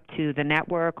back it up to the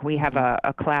network. We have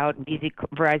a cloud,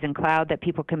 Verizon Cloud, that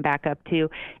people can back up to,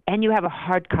 and you have a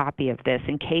hard copy of this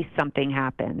in case something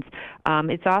happens.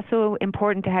 It's also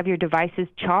important to have your devices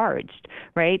charged,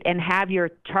 right, and have your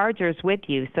chargers with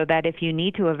you so that if you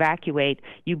need to evacuate,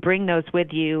 you bring those with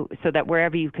you so that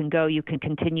wherever you can go, you can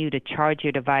continue to charge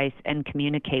your device and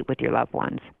communicate with your loved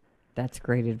ones. That's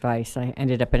great advice. I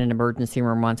ended up in an emergency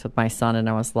room once with my son, and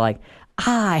I was like,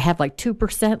 I have like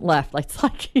 2% left. It's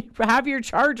like, have your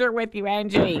charger with you,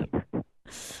 Angie.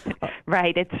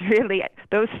 Right. It's really,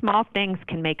 those small things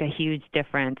can make a huge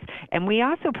difference. And we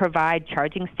also provide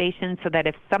charging stations so that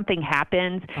if something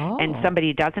happens and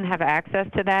somebody doesn't have access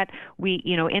to that, we,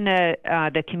 in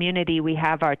the community, we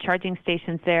have our charging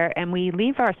stations there, and we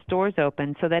leave our stores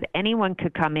open so that anyone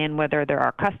could come in, whether they're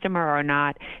our customer or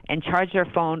not, and charge their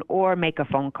phone or make a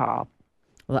phone call.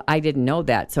 Well, I didn't know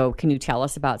that. So can you tell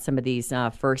us about some of these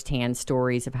firsthand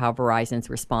stories of how Verizon's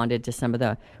responded to some of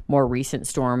the more recent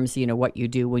storms, what you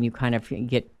do when you kind of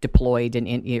get deployed and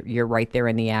you're right there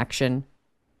in the action?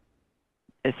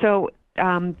 So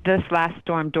this last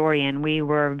storm, Dorian, we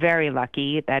were very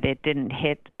lucky that it didn't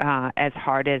hit as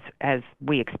hard as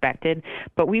we expected,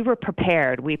 but we were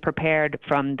prepared. We prepared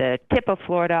from the tip of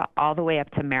Florida all the way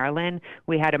up to Maryland.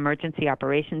 We had emergency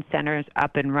operations centers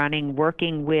up and running,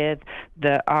 working with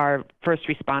our first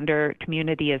responder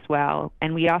community as well,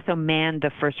 and we also manned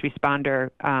the first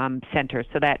responder centers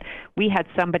so that we had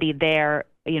somebody there,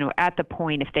 at the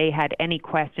point if they had any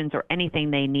questions or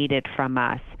anything they needed from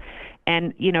us.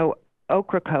 And,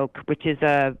 Ocracoke, which is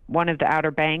one of the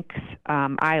Outer Banks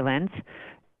islands,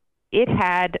 it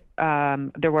had,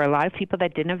 there were a lot of people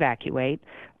that didn't evacuate.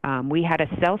 We had a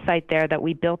cell site there that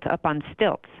we built up on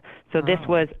stilts. So this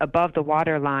was above the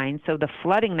water line. So the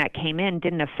flooding that came in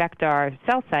didn't affect our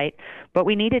cell site, but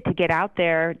we needed to get out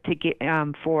there to get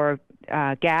for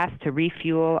gas to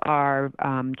refuel our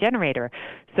generator.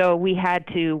 So we had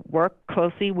to work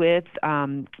closely with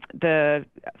the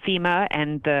FEMA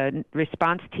and the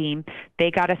response team.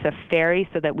 They got us a ferry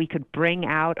so that we could bring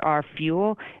out our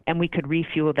fuel and we could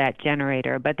refuel that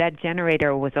generator. But that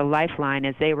generator was a lifeline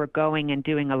as they were going and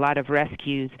doing a lot of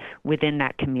rescues within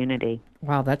that community.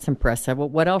 Wow, that's impressive. Well,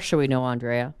 what else should we know,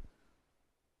 Andrea?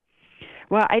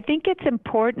 Well, I think it's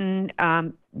important,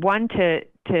 one,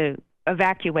 to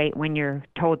evacuate when you're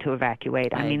told to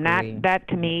evacuate. I mean, that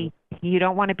to me, you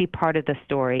don't want to be part of the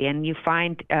story. And you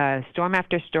find storm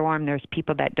after storm, there's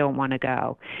people that don't want to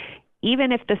go.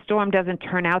 Even if the storm doesn't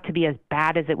turn out to be as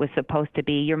bad as it was supposed to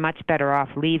be, you're much better off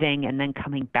leaving and then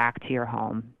coming back to your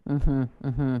home.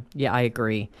 Yeah, I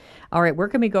agree. All right, where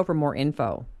can we go for more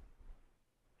info?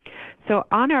 So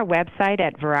on our website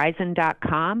at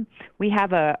Verizon.com, we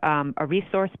have a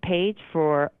resource page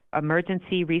for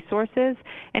emergency resources,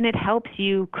 and it helps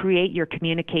you create your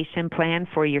communication plan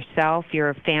for yourself,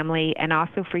 your family, and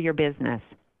also for your business.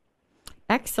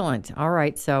 Excellent. All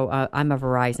right. So I'm a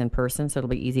Verizon person, so it'll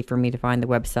be easy for me to find the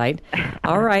website.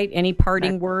 All right. Any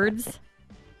parting words?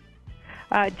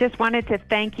 Just wanted to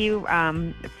thank you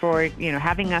for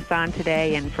having us on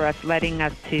today and for us letting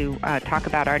us to talk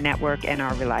about our network and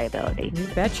our reliability. You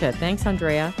betcha. Thanks,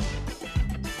 Andrea.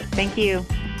 Thank you.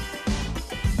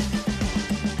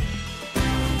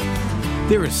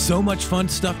 There is so much fun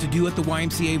stuff to do at the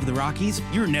YMCA of the Rockies,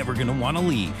 you're never going to want to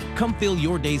leave. Come fill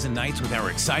your days and nights with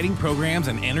our exciting programs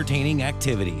and entertaining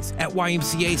activities. At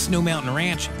YMCA Snow Mountain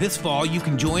Ranch, this fall you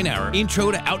can join our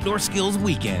Intro to Outdoor Skills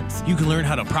weekends. You can learn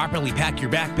how to properly pack your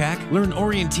backpack, learn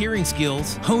orienteering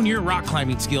skills, hone your rock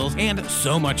climbing skills, and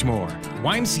so much more.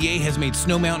 YMCA has made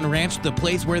Snow Mountain Ranch the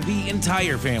place where the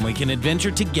entire family can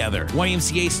adventure together.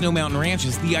 YMCA Snow Mountain Ranch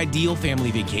is the ideal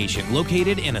family vacation,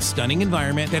 located in a stunning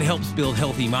environment that helps build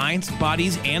healthy minds,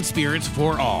 bodies, and spirits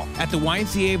for all. At the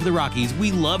YMCA of the Rockies,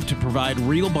 we love to provide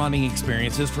real bonding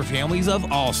experiences for families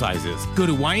of all sizes. Go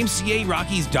to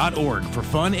ymcarockies.org for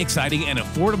fun, exciting, and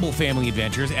affordable family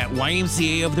adventures at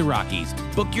YMCA of the Rockies.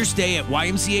 Book your stay at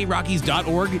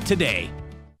ymcarockies.org today.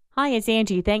 Hi, it's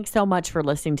Angie. Thanks so much for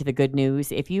listening to The Good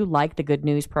News. If you like The Good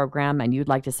News program and you'd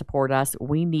like to support us,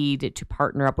 we need to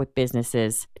partner up with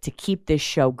businesses to keep this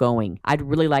show going. I'd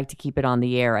really like to keep it on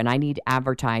the air, and I need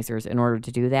advertisers in order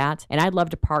to do that. And I'd love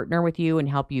to partner with you and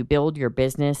help you build your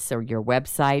business or your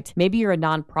website. Maybe you're a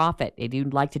nonprofit and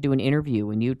you'd like to do an interview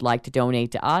and you'd like to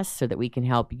donate to us so that we can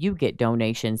help you get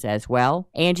donations as well.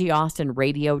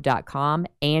 AngieAustinRadio.com,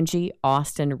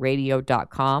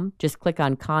 AngieAustinRadio.com. Just click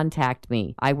on Contact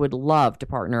Me. I would love to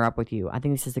partner up with you. I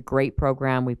think this is a great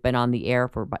program. We've been on the air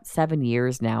for about 7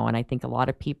 years now, and I think a lot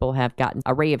of people have gotten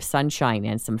a ray of sunshine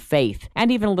and some faith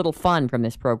and even a little fun from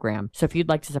this program. So if you'd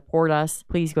like to support us,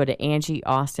 please go to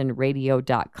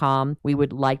AngieAustinRadio.com. We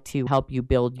would like to help you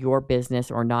build your business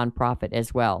or nonprofit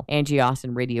as well.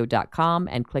 AngieAustinRadio.com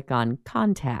and click on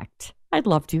Contact. I'd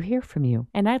love to hear from you,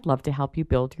 and I'd love to help you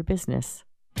build your business.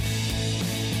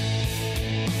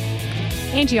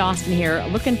 Angie Austin here,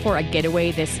 looking for a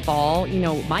getaway this fall. You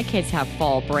know, my kids have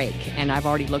fall break, and I've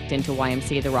already looked into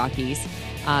YMCA of the Rockies.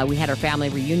 We had our family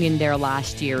reunion there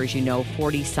last year, as you know,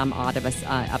 40-some odd of us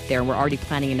up there, and we're already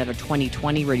planning another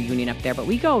 2020 reunion up there. But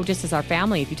we go just as our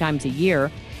family a few times a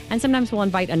year, and sometimes we'll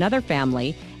invite another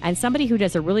family, and somebody who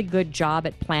does a really good job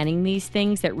at planning these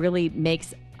things that really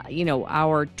makes,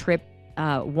 our trip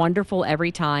wonderful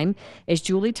every time is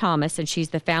Julie Thomas, and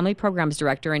she's the Family Programs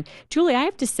Director. And Julie, I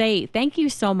have to say, thank you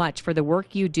so much for the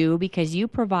work you do, because you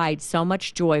provide so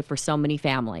much joy for so many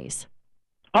families.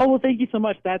 Oh, well, thank you so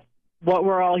much. That's what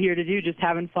we're all here to do, just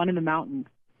having fun in the mountains.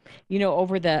 You know,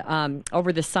 over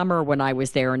the summer when I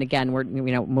was there, and again, we're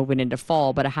moving into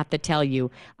fall, but I have to tell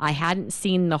you, I hadn't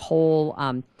seen the whole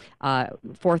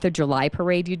 4th of July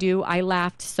parade you do. I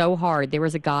laughed so hard. There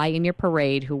was a guy in your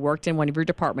parade who worked in one of your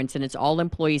departments, and it's all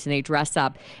employees, and they dress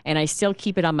up, and I still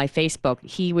keep it on my Facebook.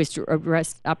 He was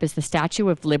dressed up as the Statue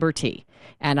of Liberty,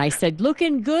 and I said,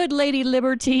 "Looking good, Lady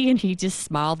Liberty," and he just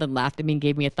smiled and laughed at me and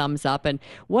gave me a thumbs up. And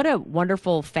what a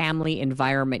wonderful family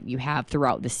environment you have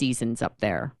throughout the seasons up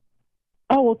there.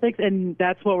 Oh, well, thanks, and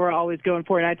that's what we're always going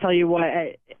for. And I tell you what,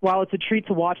 while it's a treat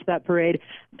to watch that parade,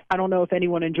 I don't know if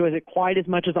anyone enjoys it quite as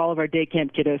much as all of our day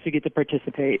camp kiddos who get to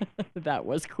participate. That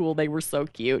was cool. They were so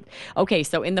cute. Okay,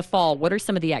 so in the fall, what are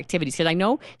some of the activities? Because I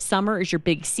know summer is your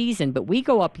big season, but we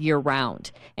go up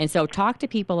year-round. And so talk to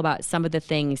people about some of the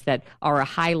things that are a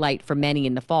highlight for many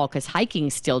in the fall, because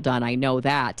hiking's still done. I know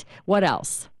that. What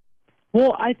else?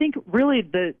 Well, I think really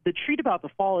the treat about the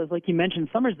fall is, like you mentioned,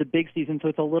 summer's the big season, so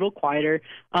it's a little quieter,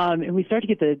 and we start to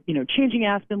get the changing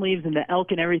aspen leaves and the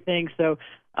elk and everything. So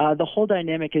the whole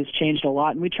dynamic has changed a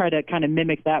lot, and we try to kind of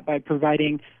mimic that by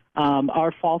providing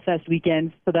our Fall Fest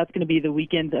weekends. So that's going to be the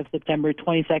weekends of September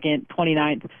 22nd,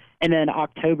 29th, and then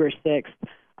October 6th.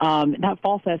 That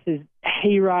Fall Fest is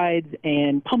hay rides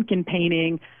and pumpkin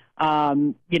painting,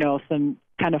 some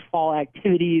kind of fall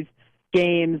activities,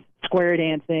 games, square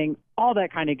dancing, all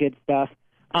that kind of good stuff.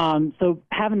 So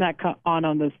having that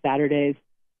on those Saturdays,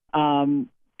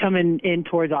 coming in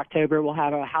towards October, we'll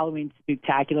have a Halloween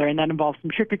spectacular, and that involves some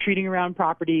trick-or-treating around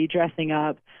property, dressing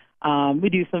up. We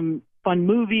do some fun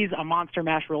movies, a Monster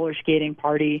Mash roller skating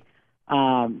party,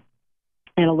 and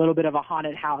a little bit of a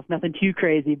haunted house. Nothing too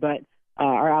crazy, but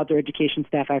our outdoor education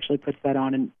staff actually puts that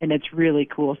on, and it's really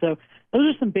cool. So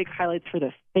those are some big highlights for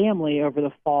the family over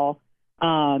the fall.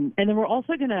 And then we're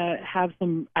also going to have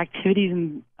some activities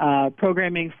and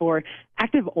programming for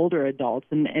active older adults,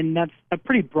 and that's a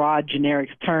pretty broad, generic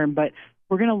term, but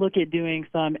we're going to look at doing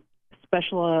some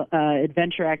special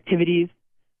adventure activities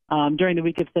during the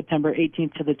week of September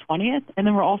 18th to the 20th, and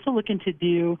then we're also looking to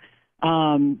do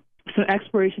some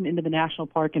exploration into the national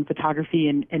park and photography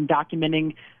and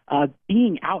documenting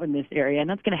being out in this area, and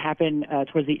that's going to happen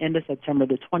towards the end of September,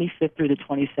 the 25th through the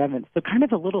 27th. So kind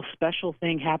of a little special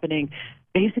thing happening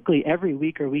basically every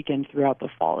week or weekend throughout the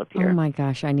fall up here. Oh my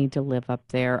gosh, I need to live up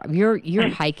there. Your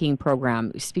hiking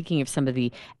program, speaking of some of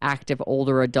the active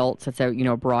older adults, that's a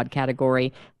broad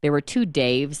category. There were 2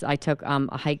 Daves. I took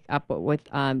a hike up with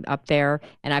up there,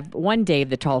 and I've one Dave,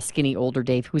 the tall, skinny, older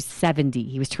Dave, who's 70.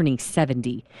 He was turning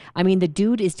 70. I mean, the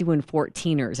dude is doing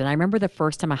 14ers, and I remember the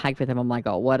first time I hiked with him, I'm like,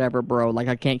 oh, whatever, bro. Like,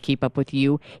 I can't keep up with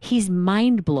you. He's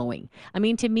mind blowing. I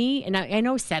mean, to me, and I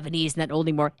know 70 isn't that old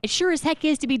anymore. It sure as heck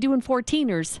is to be doing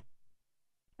 14ers.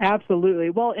 Absolutely.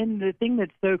 Well, and the thing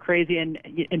that's so crazy, and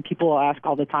people will ask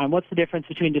all the time, what's the difference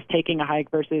between just taking a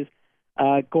hike versus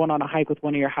going on a hike with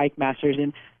one of your hike masters?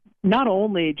 And not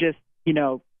only just,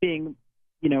 being,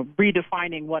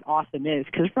 redefining what awesome is,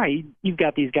 because, right, you've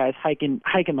got these guys hiking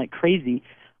like crazy,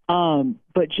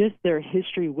 but just their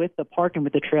history with the park and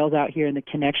with the trails out here and the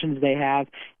connections they have,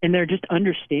 and their just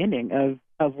understanding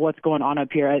of what's going on up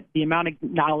here. The amount of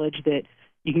knowledge that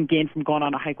you can gain from going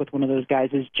on a hike with one of those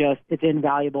guys is it's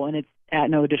invaluable, and it's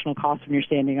at no additional cost when you're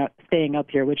staying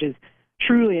up here, which is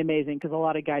truly amazing, because a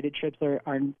lot of guided trips are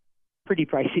pretty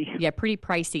pricey. Yeah, pretty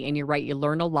pricey, and you're right. You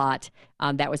learn a lot.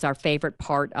 That was our favorite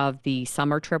part of the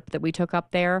summer trip that we took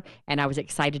up there, and I was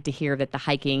excited to hear that the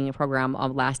hiking program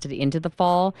lasted into the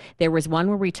fall. There was one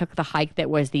where we took the hike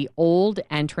that was the old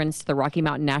entrance to the Rocky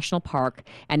Mountain National Park,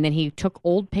 and then he took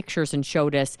old pictures and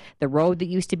showed us the road that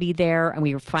used to be there, and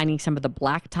we were finding some of the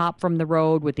blacktop from the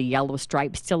road with the yellow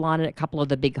stripes still on it, a couple of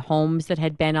the big homes that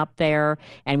had been up there,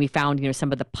 and we found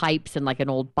some of the pipes and like an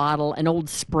old bottle, an old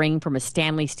spring from a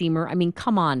Stanley steamer. I mean,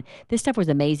 come on. This stuff was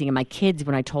amazing. And my kids,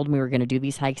 when I told them we were going to do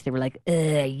these hikes, they were like, ugh,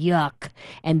 yuck.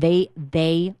 And they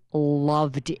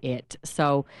loved it.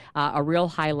 So a real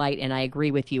highlight, and I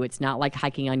agree with you. It's not like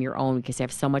hiking on your own because they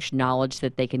have so much knowledge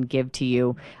that they can give to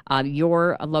you.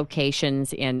 Your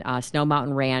locations in Snow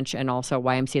Mountain Ranch and also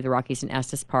YMCA of the Rockies and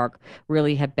Estes Park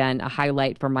really have been a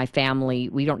highlight for my family.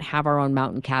 We don't have our own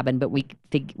mountain cabin, but we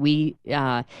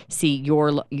see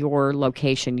your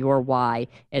location, your Y,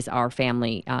 as our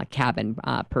family cabin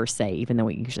per se, even though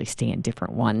we usually stay in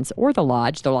different ones, or the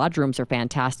lodge. The lodge rooms are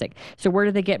fantastic. So where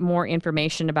do they get more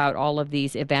information about all of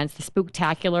these events, the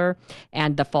Spooktacular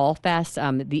and the Fall Fest?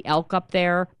 The elk up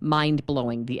there,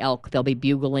 mind-blowing. The elk, they'll be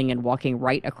bugling and walking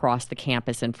right across the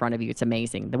campus in front of you. It's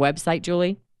amazing. The website,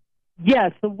 Julie?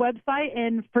 Yes, the website,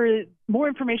 and for more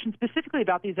information specifically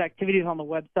about these activities on the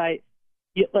website,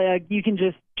 you can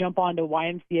just jump on to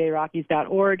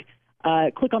ymcarockies.org,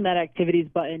 click on that activities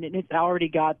button, and it's already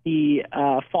got the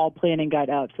fall planning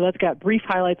guide up. So that's got brief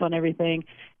highlights on everything,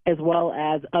 as well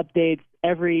as updates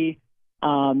every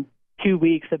 2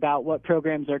 weeks about what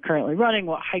programs are currently running,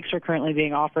 what hikes are currently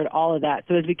being offered, all of that.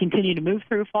 So as we continue to move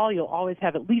through fall, you'll always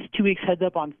have at least 2 weeks heads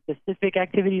up on specific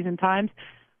activities and times.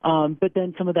 But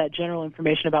then some of that general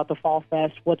information about the Fall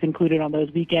Fest, what's included on those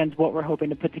weekends, what we're hoping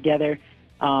to put together,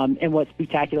 and what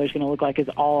Spooktacular is going to look like is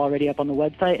all already up on the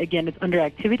website. Again, it's under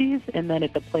activities, and then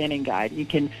it's the planning guide. You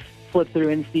can flip through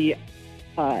and see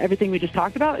everything we just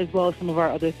talked about, as well as some of our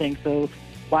other things. So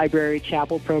library,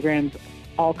 chapel programs,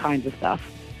 all kinds of stuff.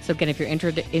 So again, if you're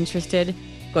interested,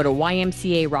 go to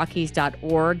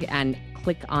ymcarockies.org and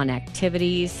click on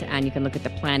activities, and you can look at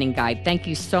the planning guide. Thank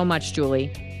you so much,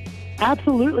 Julie.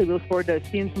 Absolutely. We look forward to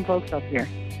seeing some folks up here.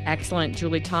 Excellent.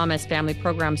 Julie Thomas, Family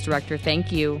Programs Director.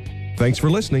 Thank you. Thanks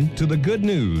for listening to The Good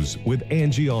News with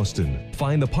Angie Austin.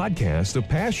 Find the podcast of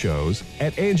past shows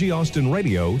at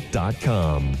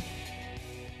angieaustinradio.com.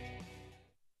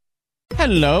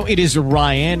 Hello, it is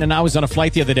Ryan, and I was on a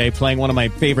flight the other day playing one of my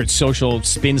favorite social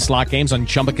spin slot games on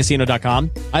ChumbaCasino.com.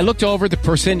 I looked over at the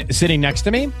person sitting next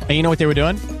to me, and you know what they were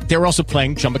doing? They were also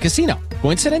playing Chumba Casino.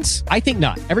 Coincidence? I think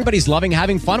not. Everybody's loving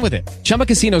having fun with it. Chumba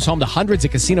Casino is home to hundreds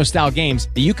of casino-style games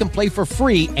that you can play for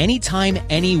free anytime,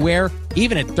 anywhere,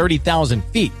 even at 30,000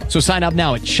 feet. So sign up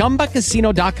now at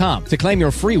ChumbaCasino.com to claim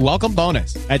your free welcome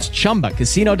bonus. That's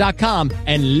ChumbaCasino.com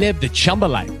and live the Chumba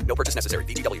life. No purchase necessary.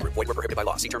 VGW. Void where prohibited by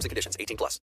law. See terms and conditions. 18+.